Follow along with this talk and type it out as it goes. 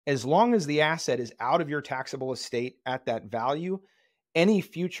as long as the asset is out of your taxable estate at that value, any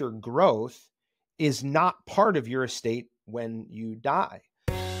future growth is not part of your estate when you die.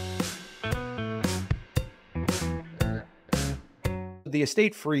 The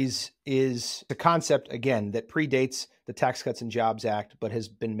estate freeze is a concept, again, that predates the Tax Cuts and Jobs Act, but has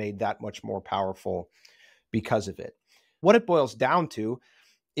been made that much more powerful because of it. What it boils down to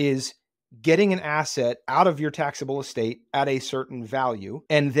is getting an asset out of your taxable estate at a certain value.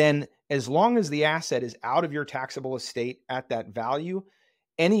 And then, as long as the asset is out of your taxable estate at that value,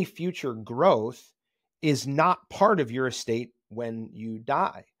 any future growth is not part of your estate when you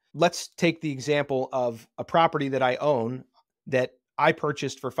die. Let's take the example of a property that I own that I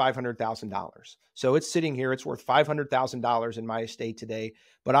purchased for $500,000. So it's sitting here, it's worth $500,000 in my estate today,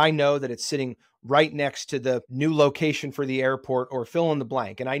 but I know that it's sitting right next to the new location for the airport, or fill in the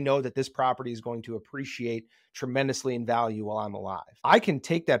blank. And I know that this property is going to appreciate tremendously in value while I'm alive. I can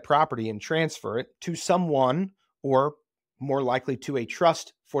take that property and transfer it to someone, or more likely to a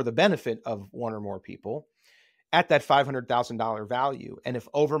trust for the benefit of one or more people, at that $500,000 value. And if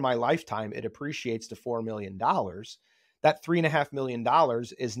over my lifetime it appreciates to $4 million, that $3.5 million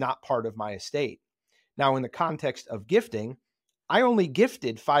is not part of my estate. Now, in the context of gifting, I only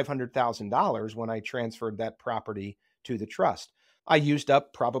gifted $500,000 when I transferred that property to the trust. I used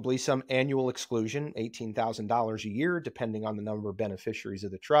up probably some annual exclusion, $18,000 a year, depending on the number of beneficiaries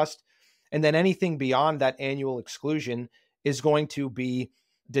of the trust. And then anything beyond that annual exclusion is going to be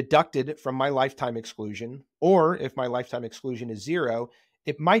deducted from my lifetime exclusion. Or if my lifetime exclusion is zero,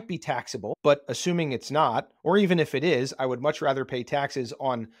 it might be taxable, but assuming it's not, or even if it is, I would much rather pay taxes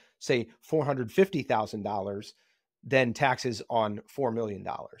on, say, $450,000 than taxes on $4 million.